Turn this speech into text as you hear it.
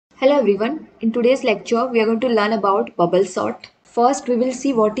Hello everyone. In today's lecture, we are going to learn about bubble sort. First, we will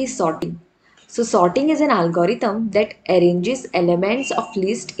see what is sorting. So, sorting is an algorithm that arranges elements of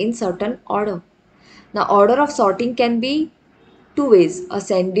list in certain order. Now, order of sorting can be two ways,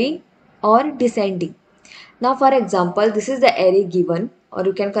 ascending or descending. Now, for example, this is the array given, or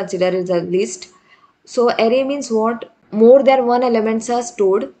you can consider it as a list. So, array means what? More than one elements are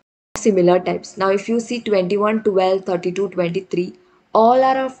stored similar types. Now, if you see 21, 12, 32, 23, all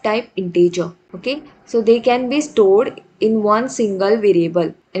are of type integer. Okay, so they can be stored in one single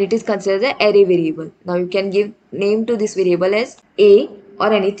variable and it is considered the array variable. Now, you can give name to this variable as a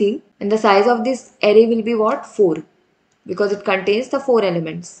or anything, and the size of this array will be what? 4, because it contains the 4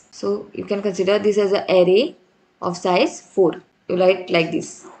 elements. So you can consider this as an array of size 4. You write like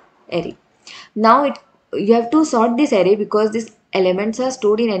this array. Now you have to sort this array because these elements are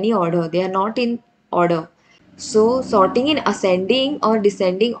stored in any order. They are not in order. So sorting in ascending or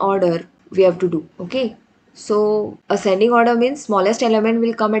descending order we have to do. Okay. So ascending order means smallest element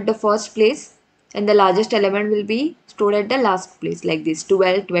will come at the first place and the largest element will be stored at the last place, like this: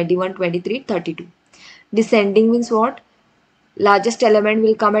 12, 21, 23, 32. Descending means what? Largest element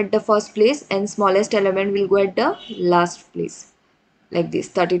will come at the first place and smallest element will go at the last place, like this: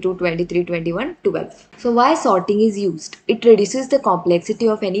 32, 23, 21, 12. So why sorting is used? It reduces the complexity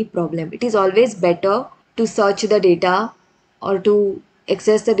of any problem. It is always better to search the data or to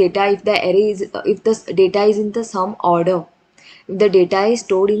access the data if the data is in the some order. If the data is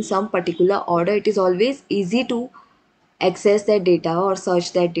stored in some particular order, it is always easy to access that data or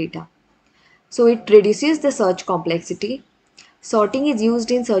search that data. So it reduces the search complexity. Sorting is used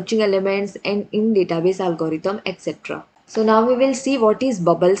in searching elements and in database algorithm, etc. So now we will see what is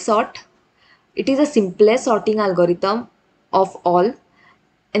bubble sort. It is the simplest sorting algorithm of all.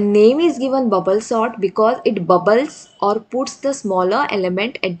 A name is given bubble sort because it bubbles or puts the smaller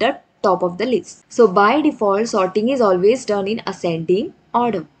element at the top of the list. So by default, sorting is always done in ascending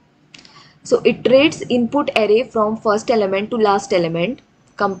order. So it iterates input array from first element to last element,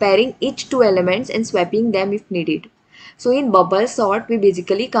 comparing each two elements and swapping them if needed. So in bubble sort, we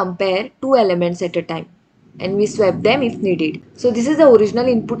basically compare two elements at a time and we swap them if needed. So this is the original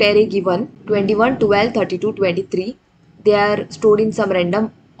input array given: 21, 12, 32, 23. They are stored in some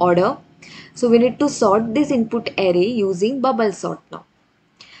random order. So we need to sort this input array using bubble sort now.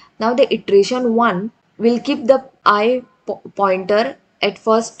 Now the iteration 1 will keep the I pointer at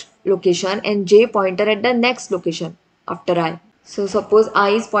first location and j pointer at the next location after I. So suppose I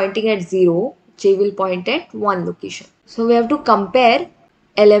is pointing at 0, j will point at 1 location. So we have to compare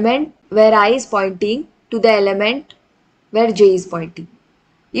element where I is pointing to the element where j is pointing.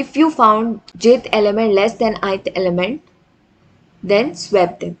 If you found jth element less than ith element, then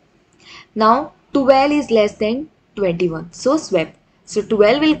swap them. Now 12 is less than 21, so swap. So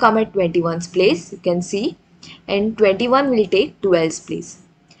 12 will come at 21's place, you can see, and 21 will take 12's place.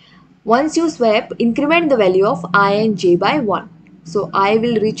 Once you swap, increment the value of I and j by 1. So I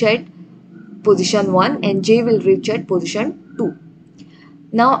will reach at position 1 and j will reach at position 2.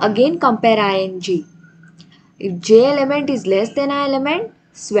 Now again compare I and j. If j element is less than I element,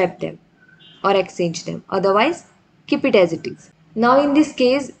 swap them or exchange them. Otherwise, keep it as it is. Now in this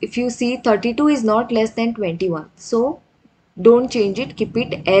case, if you see, 32 is not less than 21. So don't change it, keep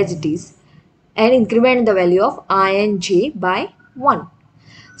it as it is and increment the value of I and j by 1.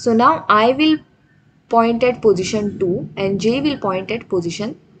 So now I will point at position 2 and j will point at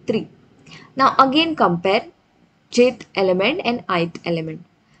position 3. Now again compare jth element and ith element.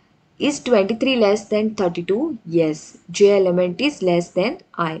 Is 23 less than 32? Yes. J element is less than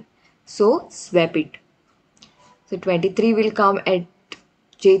I. So swap it. So 23 will come at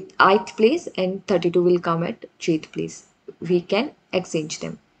ith place and 32 will come at jth place. We can exchange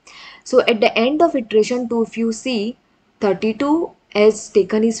them. So at the end of iteration 2, if you see, 32 has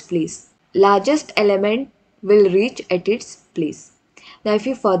taken its place. Largest element will reach at its place. Now if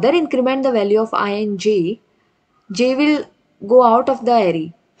you further increment the value of I and j will go out of the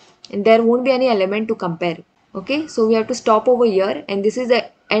array and there won't be any element to compare. Okay, so we have to stop over here and this is the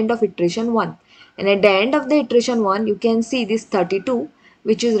end of iteration 1. And at the end of the iteration 1, you can see this 32,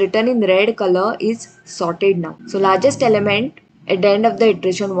 which is written in red color, is sorted now. So largest element at the end of the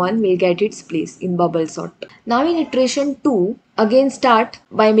iteration 1 will get its place in bubble sort. Now in iteration 2, again start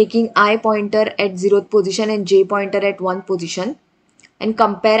by making I pointer at 0th position and j pointer at 1 position and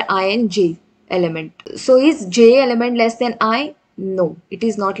compare I and j element. So is j element less than I? No, it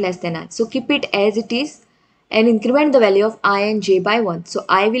is not less than I. So keep it as it is and increment the value of I and j by 1. So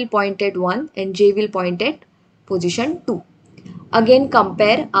I will point at 1 and j will point at position 2. Again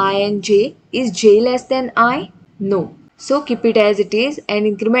compare I and j. Is j less than I? No. So keep it as it is and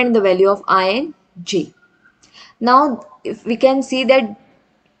increment the value of I and j. Now if we can see that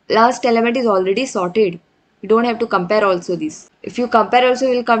last element is already sorted. We don't have to compare also this. If you compare also,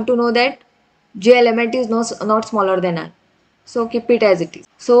 you will come to know that j element is not smaller than I. So keep it as it is.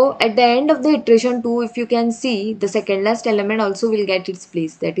 So at the end of the iteration 2, if you can see, the second last element also will get its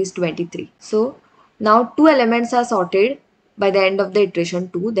place, that is 23. So now two elements are sorted by the end of the iteration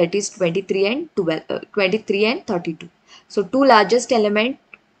 2, that is 23 and 12, 23 and 32. So two largest element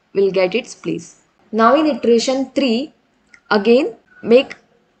will get its place. Now in iteration 3, again make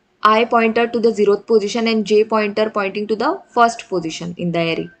I pointer to the 0th position and j pointer pointing to the first position in the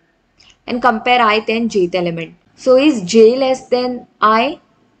array, and compare ith and jth element. So is j less than I?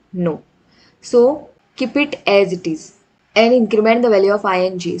 No. So keep it as it is and increment the value of I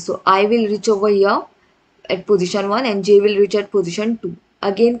and j. So I will reach over here at position 1 and j will reach at position 2.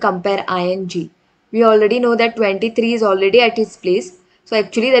 Again compare I and j. We already know that 23 is already at its place. So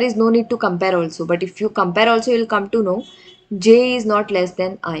actually there is no need to compare also. But if you compare also, you will come to know j is not less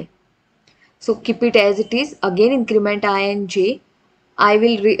than I. So keep it as it is. Again increment I and j. I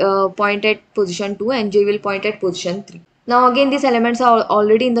will point at position 2 and j will point at position 3. Now again these elements are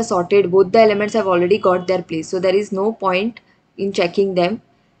already in the sorted. Both the elements have already got their place. So there is no point in checking them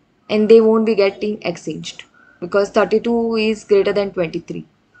and they won't be getting exchanged because 32 is greater than 23.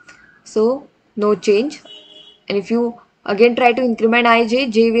 So no change. And if you again try to increment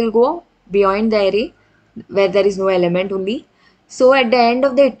ij, j will go beyond the array where there is no element only. So at the end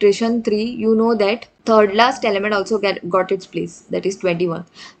of the iteration 3, you know that third last element also got its place, that is 21.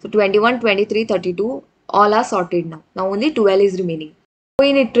 So 21, 23, 32 all are sorted now. Now only 12 is remaining. So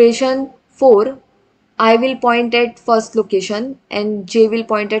in iteration 4, I will point at first location and j will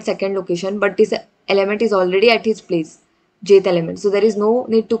point at second location, but this element is already at its place, jth element. So there is no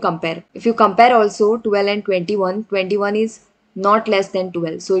need to compare. If you compare also 12 and 21, 21 is not less than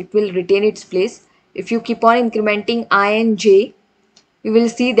 12. So it will retain its place. If you keep on incrementing I and j, you will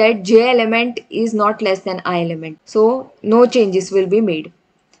see that j element is not less than I element. So no changes will be made.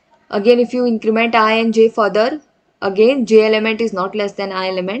 Again, if you increment I and j further, again j element is not less than I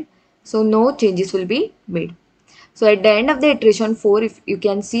element. So no changes will be made. So at the end of the iteration 4, if you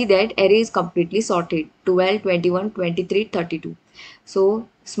can see that array is completely sorted, 12, 21, 23, 32. So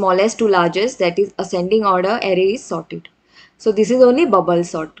smallest to largest, that is ascending order array is sorted. So this is only bubble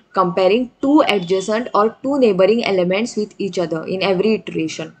sort, comparing two adjacent or two neighboring elements with each other in every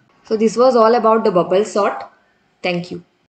iteration. So this was all about the bubble sort. Thank you.